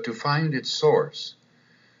 but to find its source.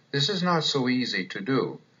 This is not so easy to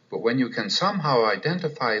do, but when you can somehow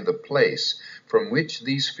identify the place from which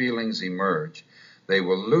these feelings emerge, they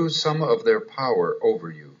will lose some of their power over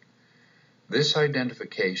you. This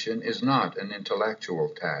identification is not an intellectual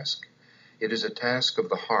task. It is a task of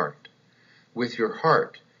the heart. With your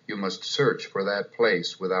heart, you must search for that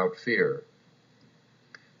place without fear.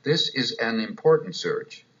 This is an important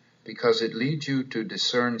search because it leads you to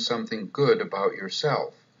discern something good about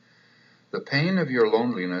yourself. The pain of your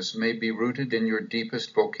loneliness may be rooted in your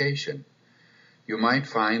deepest vocation. You might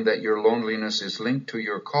find that your loneliness is linked to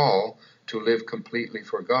your call to live completely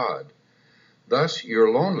for God. Thus, your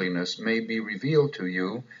loneliness may be revealed to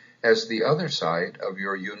you as the other side of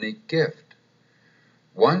your unique gift.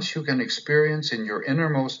 Once you can experience in your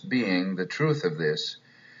innermost being the truth of this,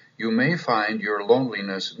 you may find your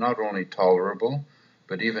loneliness not only tolerable,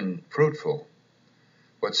 but even fruitful.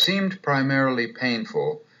 What seemed primarily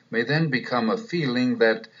painful may then become a feeling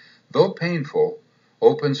that, though painful,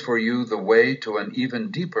 opens for you the way to an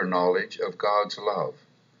even deeper knowledge of God's love.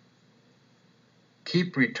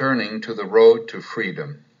 Keep returning to the road to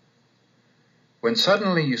freedom. When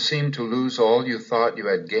suddenly you seem to lose all you thought you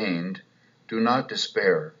had gained, do not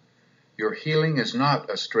despair. Your healing is not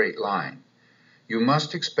a straight line. You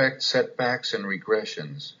must expect setbacks and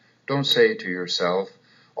regressions. Don't say to yourself,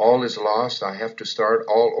 all is lost, I have to start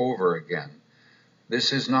all over again.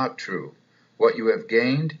 This is not true. What you have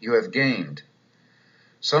gained, you have gained.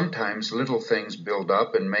 Sometimes little things build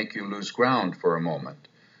up and make you lose ground for a moment.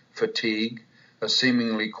 Fatigue, a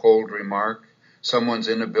seemingly cold remark, someone's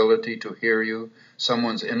inability to hear you,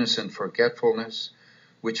 someone's innocent forgetfulness,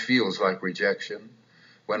 which feels like rejection.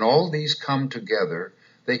 When all these come together,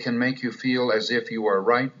 they can make you feel as if you are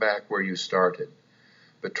right back where you started.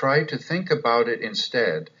 But try to think about it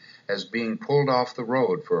instead as being pulled off the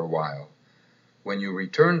road for a while. When you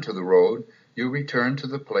return to the road, you return to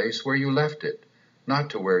the place where you left it,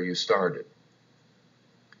 not to where you started.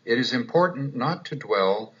 It is important not to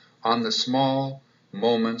dwell on the small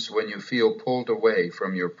moments when you feel pulled away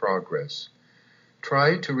from your progress.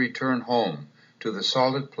 Try to return home to the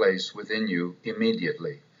solid place within you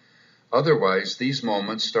immediately. Otherwise, these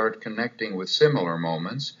moments start connecting with similar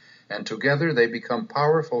moments, and together they become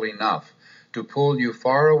powerful enough to pull you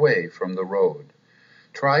far away from the road.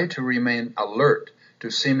 Try to remain alert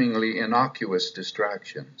to seemingly innocuous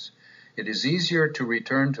distractions. It is easier to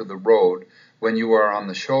return to the road when you are on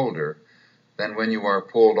the shoulder than when you are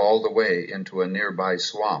pulled all the way into a nearby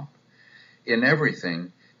swamp. In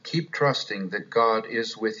everything, keep trusting that God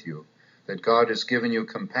is with you, that God has given you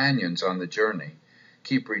companions on the journey.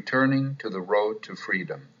 Keep returning to the road to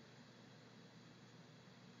freedom.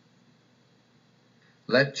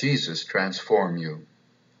 Let Jesus transform you.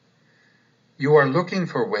 You are looking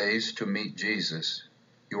for ways to meet Jesus.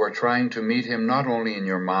 You are trying to meet him not only in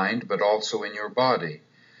your mind, but also in your body.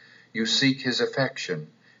 You seek his affection,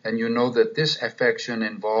 and you know that this affection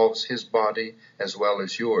involves his body as well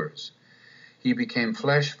as yours. He became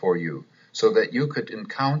flesh for you, so that you could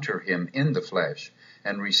encounter him in the flesh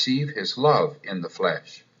and receive his love in the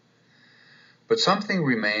flesh. But something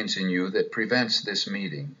remains in you that prevents this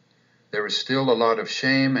meeting. There is still a lot of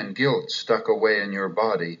shame and guilt stuck away in your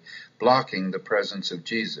body, blocking the presence of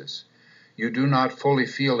Jesus. You do not fully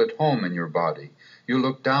feel at home in your body. You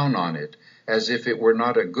look down on it as if it were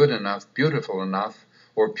not a good enough, beautiful enough,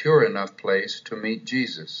 or pure enough place to meet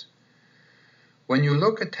Jesus. When you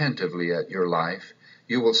look attentively at your life,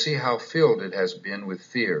 you will see how filled it has been with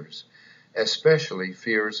fears, especially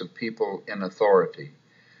fears of people in authority.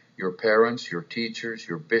 Your parents, your teachers,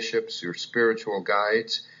 your bishops, your spiritual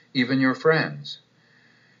guides, even your friends.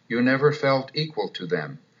 You never felt equal to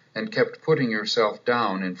them and kept putting yourself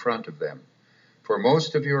down in front of them. For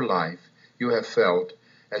most of your life, you have felt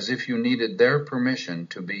as if you needed their permission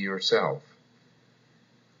to be yourself.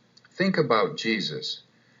 Think about Jesus.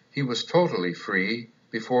 He was totally free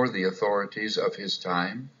before the authorities of his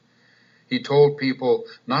time. He told people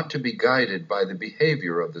not to be guided by the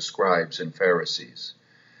behavior of the scribes and Pharisees.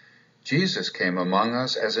 Jesus came among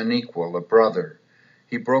us as an equal, a brother.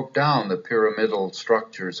 He broke down the pyramidal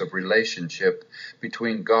structures of relationship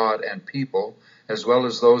between God and people, as well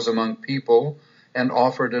as those among people, and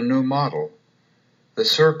offered a new model. The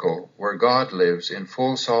circle where God lives in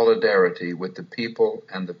full solidarity with the people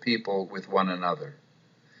and the people with one another.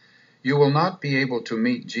 You will not be able to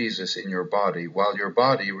meet Jesus in your body while your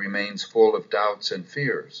body remains full of doubts and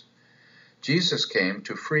fears. Jesus came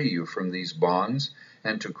to free you from these bonds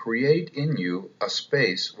and to create in you a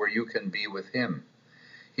space where you can be with him.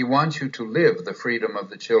 He wants you to live the freedom of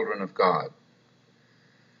the children of God.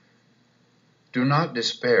 Do not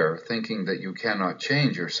despair thinking that you cannot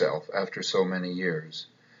change yourself after so many years.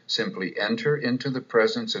 Simply enter into the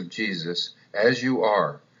presence of Jesus as you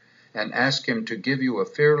are and ask him to give you a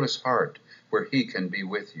fearless heart where he can be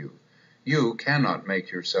with you. You cannot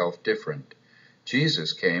make yourself different.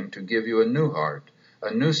 Jesus came to give you a new heart,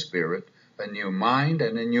 a new spirit, a new mind,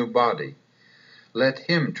 and a new body. Let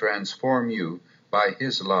him transform you by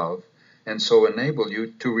his love and so enable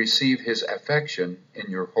you to receive his affection in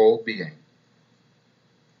your whole being.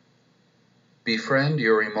 Befriend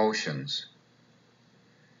your emotions.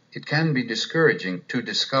 It can be discouraging to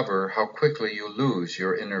discover how quickly you lose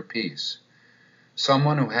your inner peace.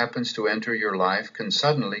 Someone who happens to enter your life can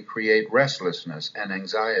suddenly create restlessness and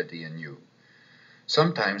anxiety in you.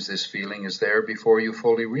 Sometimes this feeling is there before you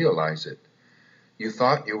fully realize it. You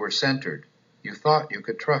thought you were centered. You thought you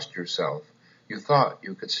could trust yourself. You thought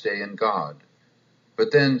you could stay in God.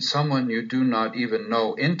 But then someone you do not even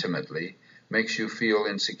know intimately makes you feel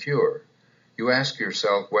insecure. You ask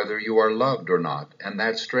yourself whether you are loved or not, and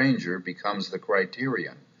that stranger becomes the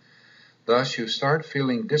criterion. Thus you start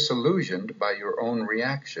feeling disillusioned by your own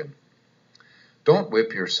reaction. Don't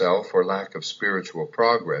whip yourself for lack of spiritual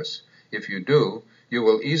progress. If you do, you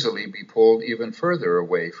will easily be pulled even further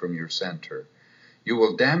away from your center. You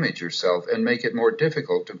will damage yourself and make it more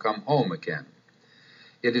difficult to come home again.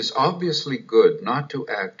 It is obviously good not to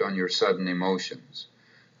act on your sudden emotions,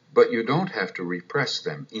 but you don't have to repress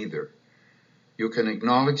them either. You can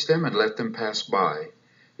acknowledge them and let them pass by.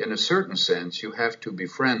 In a certain sense, you have to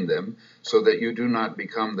befriend them so that you do not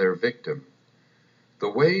become their victim. The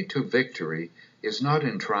way to victory is not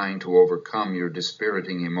in trying to overcome your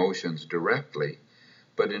dispiriting emotions directly,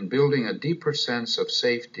 but in building a deeper sense of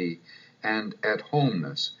safety and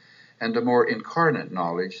at-homeness, and a more incarnate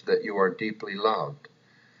knowledge that you are deeply loved.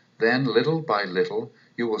 Then, little by little,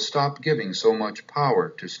 you will stop giving so much power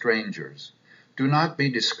to strangers. Do not be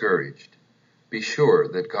discouraged. Be sure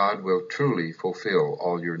that God will truly fulfill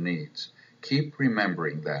all your needs. Keep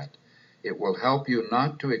remembering that. It will help you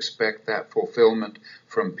not to expect that fulfillment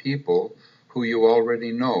from people who you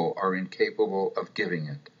already know are incapable of giving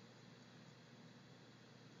it.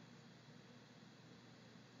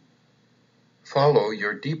 Follow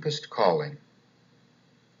your deepest calling.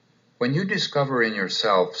 When you discover in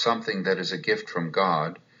yourself something that is a gift from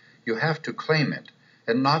God, you have to claim it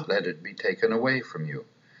and not let it be taken away from you.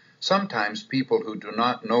 Sometimes people who do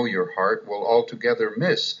not know your heart will altogether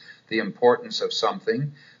miss the importance of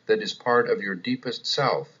something that is part of your deepest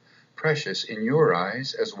self, precious in your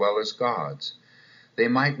eyes as well as God's. They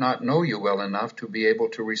might not know you well enough to be able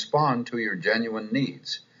to respond to your genuine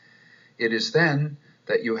needs. It is then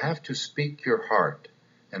that you have to speak your heart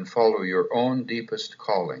and follow your own deepest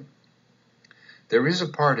calling. There is a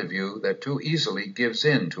part of you that too easily gives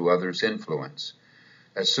in to others' influence.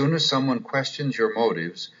 As soon as someone questions your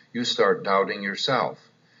motives, you start doubting yourself.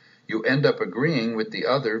 You end up agreeing with the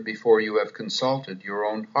other before you have consulted your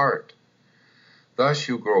own heart. Thus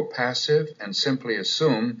you grow passive and simply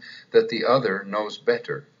assume that the other knows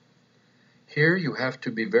better. Here you have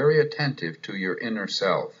to be very attentive to your inner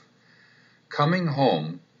self. Coming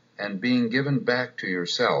home and being given back to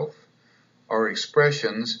yourself are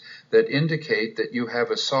expressions that indicate that you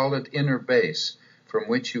have a solid inner base from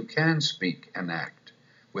which you can speak and act,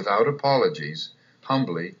 without apologies,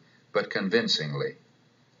 humbly but convincingly.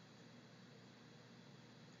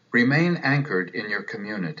 Remain anchored in your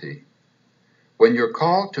community. When your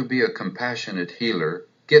call to be a compassionate healer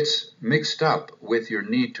gets mixed up with your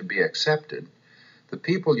need to be accepted, the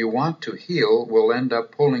people you want to heal will end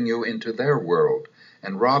up pulling you into their world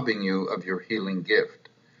and robbing you of your healing gift.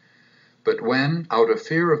 But when, out of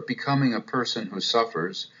fear of becoming a person who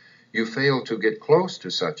suffers, you fail to get close to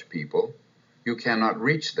such people, you cannot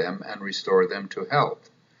reach them and restore them to health.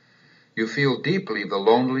 You feel deeply the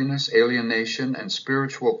loneliness, alienation, and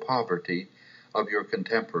spiritual poverty of your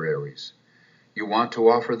contemporaries. You want to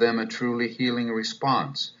offer them a truly healing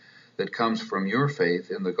response that comes from your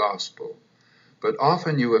faith in the gospel. But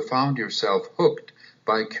often you have found yourself hooked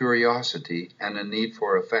by curiosity and a need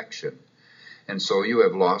for affection, and so you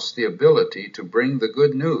have lost the ability to bring the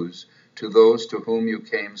good news to those to whom you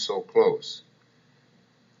came so close.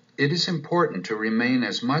 It is important to remain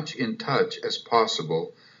as much in touch as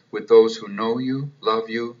possible with those who know you, love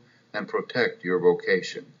you, and protect your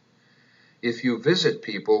vocation. If you visit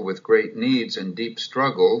people with great needs and deep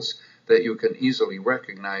struggles that you can easily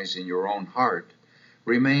recognize in your own heart,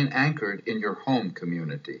 remain anchored in your home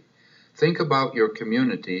community. Think about your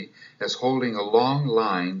community as holding a long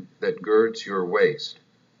line that girds your waist.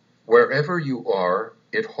 Wherever you are,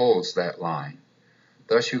 it holds that line.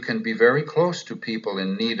 Thus you can be very close to people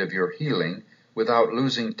in need of your healing without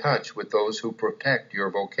losing touch with those who protect your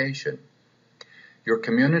vocation. Your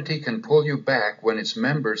community can pull you back when its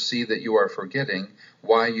members see that you are forgetting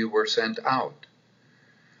why you were sent out.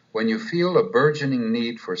 When you feel a burgeoning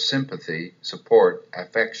need for sympathy, support,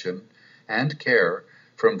 affection, and care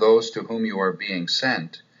from those to whom you are being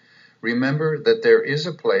sent, remember that there is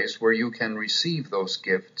a place where you can receive those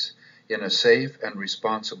gifts in a safe and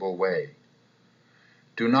responsible way.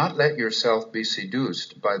 Do not let yourself be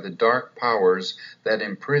seduced by the dark powers that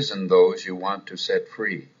imprison those you want to set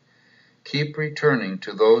free. Keep returning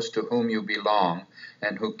to those to whom you belong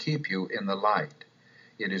and who keep you in the light.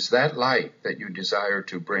 It is that light that you desire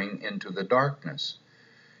to bring into the darkness.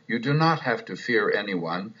 You do not have to fear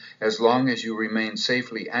anyone as long as you remain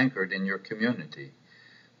safely anchored in your community.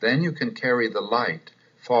 Then you can carry the light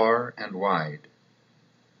far and wide.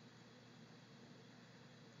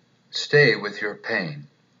 Stay with your pain.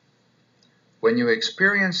 When you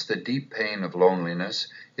experience the deep pain of loneliness,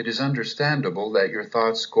 it is understandable that your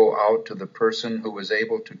thoughts go out to the person who was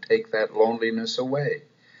able to take that loneliness away,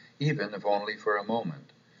 even if only for a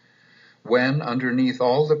moment. When, underneath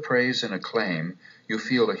all the praise and acclaim, you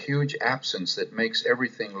feel a huge absence that makes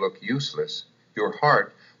everything look useless, your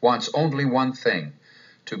heart wants only one thing: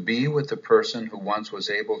 to be with the person who once was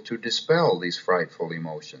able to dispel these frightful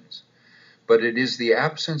emotions. But it is the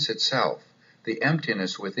absence itself, the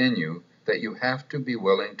emptiness within you, that you have to be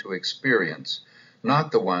willing to experience,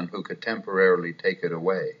 not the one who could temporarily take it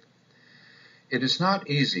away. It is not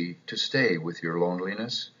easy to stay with your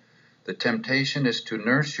loneliness. The temptation is to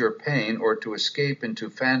nurse your pain or to escape into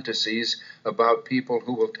fantasies about people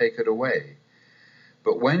who will take it away.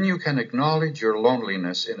 But when you can acknowledge your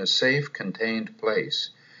loneliness in a safe, contained place,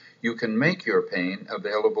 you can make your pain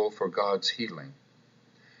available for God's healing.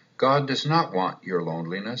 God does not want your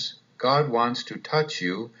loneliness. God wants to touch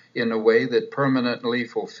you in a way that permanently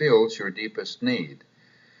fulfills your deepest need.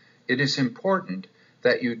 It is important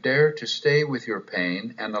that you dare to stay with your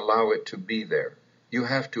pain and allow it to be there. You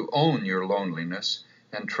have to own your loneliness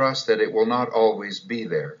and trust that it will not always be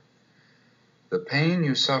there. The pain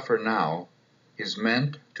you suffer now is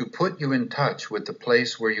meant to put you in touch with the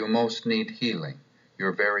place where you most need healing,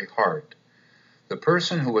 your very heart. The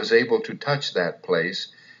person who was able to touch that place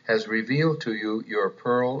has revealed to you your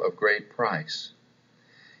pearl of great price.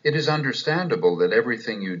 It is understandable that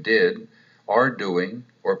everything you did, are doing,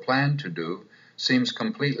 or plan to do seems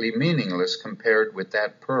completely meaningless compared with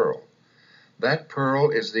that pearl. That pearl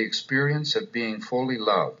is the experience of being fully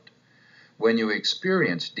loved. When you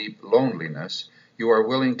experience deep loneliness, you are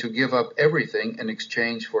willing to give up everything in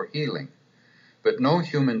exchange for healing. But no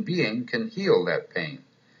human being can heal that pain.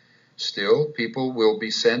 Still, people will be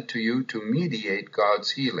sent to you to mediate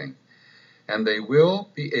God's healing, and they will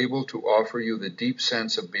be able to offer you the deep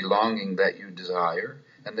sense of belonging that you desire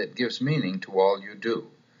and that gives meaning to all you do.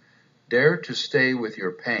 Dare to stay with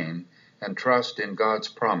your pain and trust in God's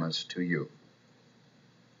promise to you.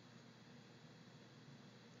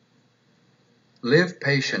 Live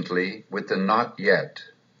patiently with the not yet.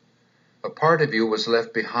 A part of you was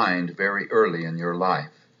left behind very early in your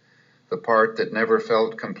life, the part that never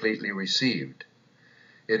felt completely received.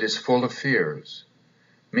 It is full of fears.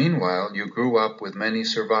 Meanwhile, you grew up with many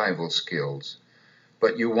survival skills,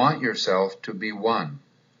 but you want yourself to be one.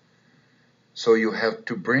 So you have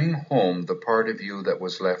to bring home the part of you that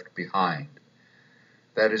was left behind.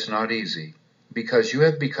 That is not easy, because you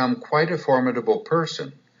have become quite a formidable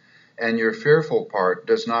person, and your fearful part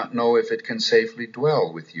does not know if it can safely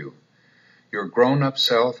dwell with you. Your grown-up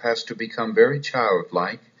self has to become very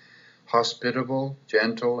childlike, hospitable,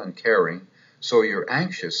 gentle, and caring, so your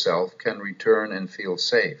anxious self can return and feel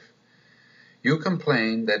safe. You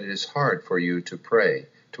complain that it is hard for you to pray,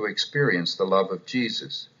 to experience the love of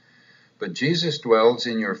Jesus. But Jesus dwells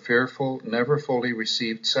in your fearful, never fully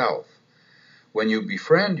received self. When you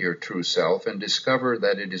befriend your true self and discover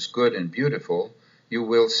that it is good and beautiful, you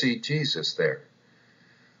will see Jesus there.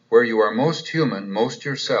 Where you are most human, most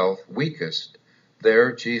yourself, weakest,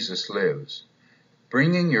 there Jesus lives.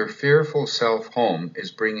 Bringing your fearful self home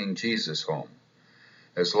is bringing Jesus home.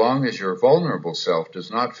 As long as your vulnerable self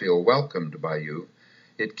does not feel welcomed by you,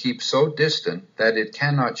 it keeps so distant that it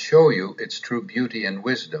cannot show you its true beauty and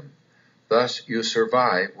wisdom. Thus you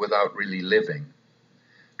survive without really living.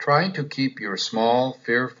 Try to keep your small,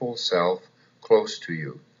 fearful self close to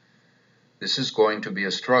you. This is going to be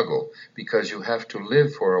a struggle, because you have to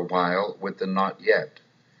live for a while with the not yet.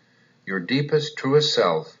 Your deepest, truest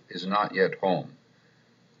self is not yet home.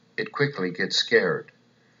 It quickly gets scared.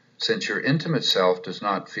 Since your intimate self does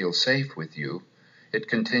not feel safe with you, it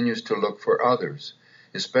continues to look for others,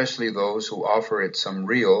 especially those who offer it some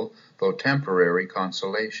real, though temporary,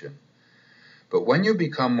 consolation. But when you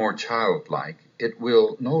become more childlike, it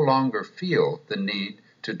will no longer feel the need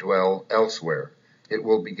to dwell elsewhere. It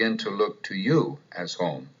will begin to look to you as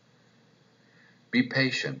home. Be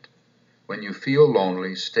patient. When you feel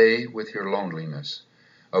lonely, stay with your loneliness.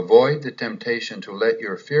 Avoid the temptation to let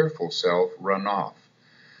your fearful self run off.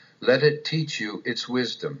 Let it teach you its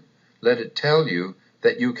wisdom. Let it tell you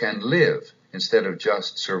that you can live instead of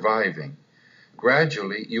just surviving.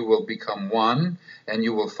 Gradually, you will become one, and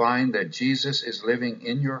you will find that Jesus is living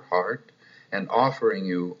in your heart and offering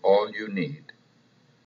you all you need.